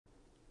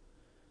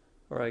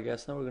Alright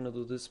guys, now we're going to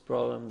do this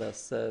problem that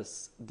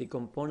says the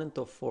component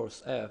of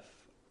force F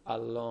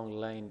along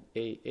line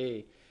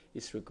AA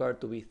is required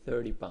to be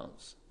 30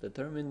 pounds.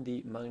 Determine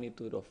the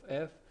magnitude of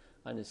F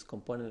and its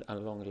component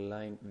along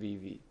line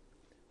VV.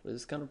 For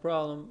this kind of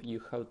problem,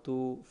 you have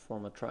to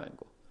form a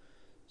triangle.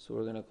 So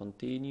we're going to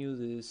continue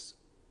this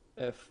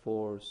F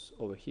force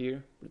over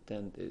here,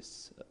 pretend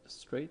it's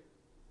straight.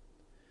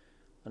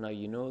 And now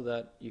you know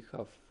that you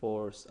have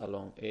force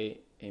along A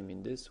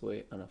aiming this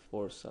way and a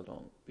force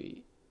along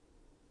B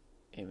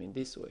aiming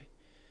this way.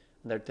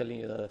 And they're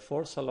telling you that the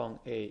force along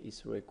A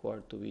is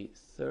required to be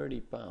 30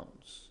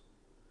 pounds.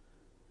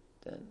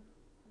 Then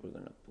we're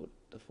going to put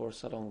the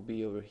force along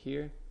B over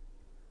here,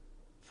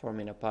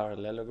 forming a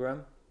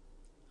parallelogram.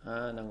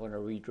 And I'm going to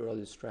redraw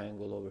this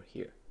triangle over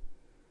here.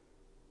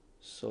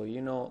 So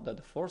you know that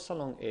the force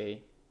along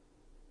A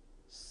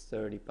is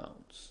 30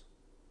 pounds.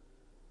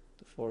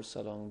 The force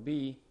along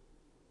B,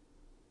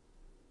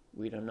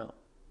 we don't know.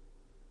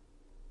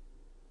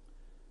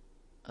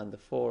 And the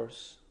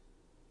force,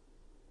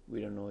 we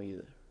don't know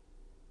either.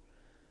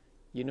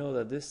 You know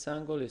that this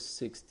angle is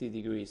 60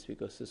 degrees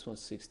because this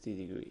one's 60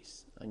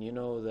 degrees. And you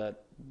know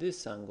that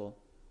this angle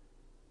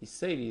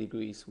is 80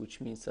 degrees, which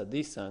means that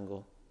this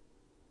angle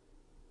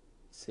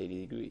is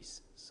 80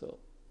 degrees. So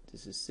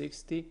this is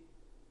 60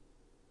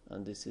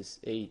 and this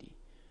is 80.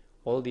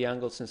 All the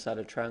angles inside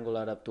a triangle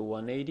add up to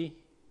 180,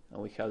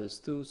 and we have this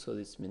 2, so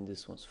this means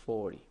this one's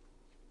 40.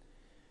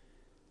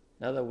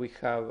 Now that we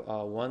have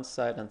one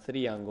side and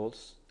 3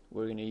 angles,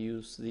 we're going to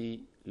use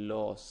the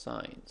law of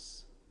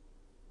sines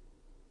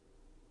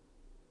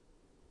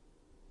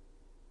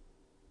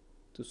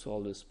to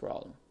solve this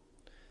problem.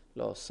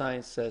 Law of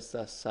sines says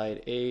that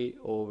side A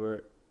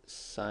over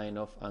sine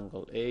of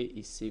angle A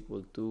is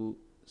equal to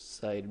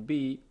side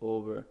B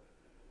over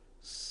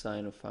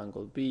sine of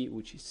angle B,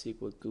 which is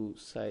equal to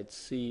side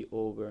C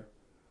over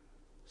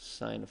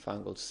sine of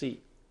angle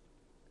C.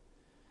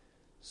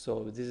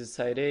 So if this is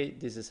side A,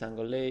 this is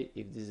angle A.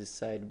 If this is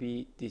side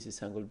B, this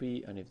is angle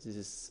B. And if this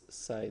is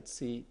side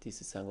C,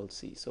 this is angle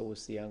C. So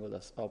it's the angle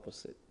that's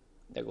opposite.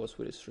 That goes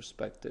with its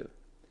respective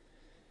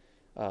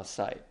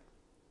side.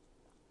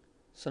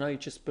 So now you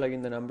just plug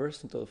in the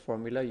numbers into the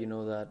formula. You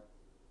know that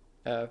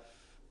F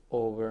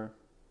over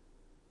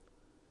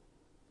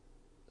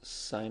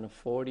sine of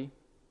 40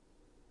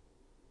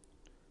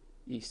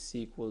 is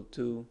equal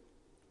to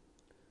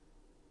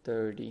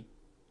 30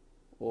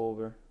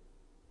 over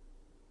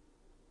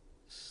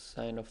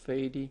sine of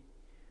 80,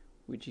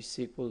 which is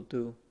equal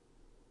to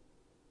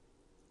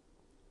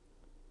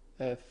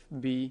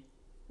FB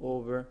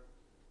over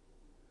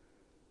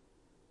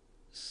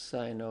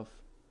sine of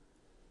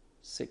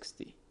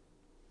 60.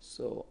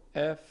 So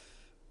F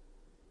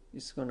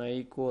is going to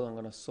equal, I'm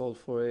going to solve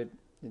for it,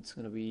 it's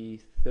going to be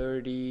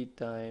 30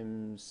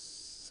 times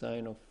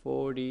sine of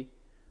 40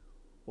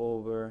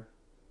 over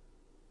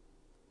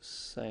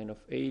sine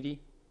of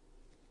 80,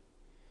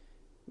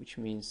 which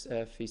means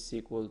F is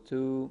equal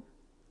to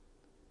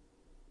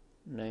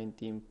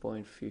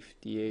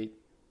 19.58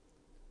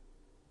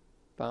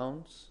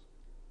 pounds.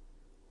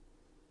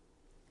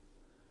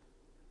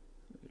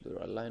 We'll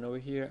draw a line over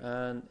here,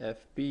 and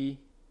FB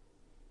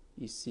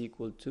is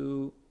equal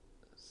to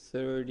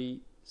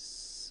 30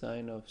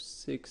 sine of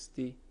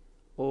 60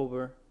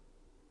 over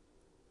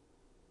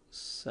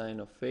sine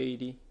of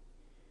 80,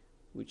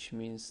 which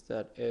means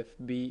that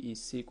FB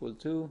is equal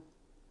to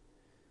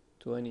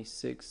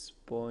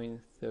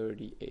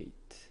 26.38.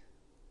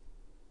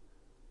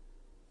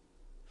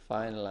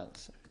 Final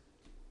answer.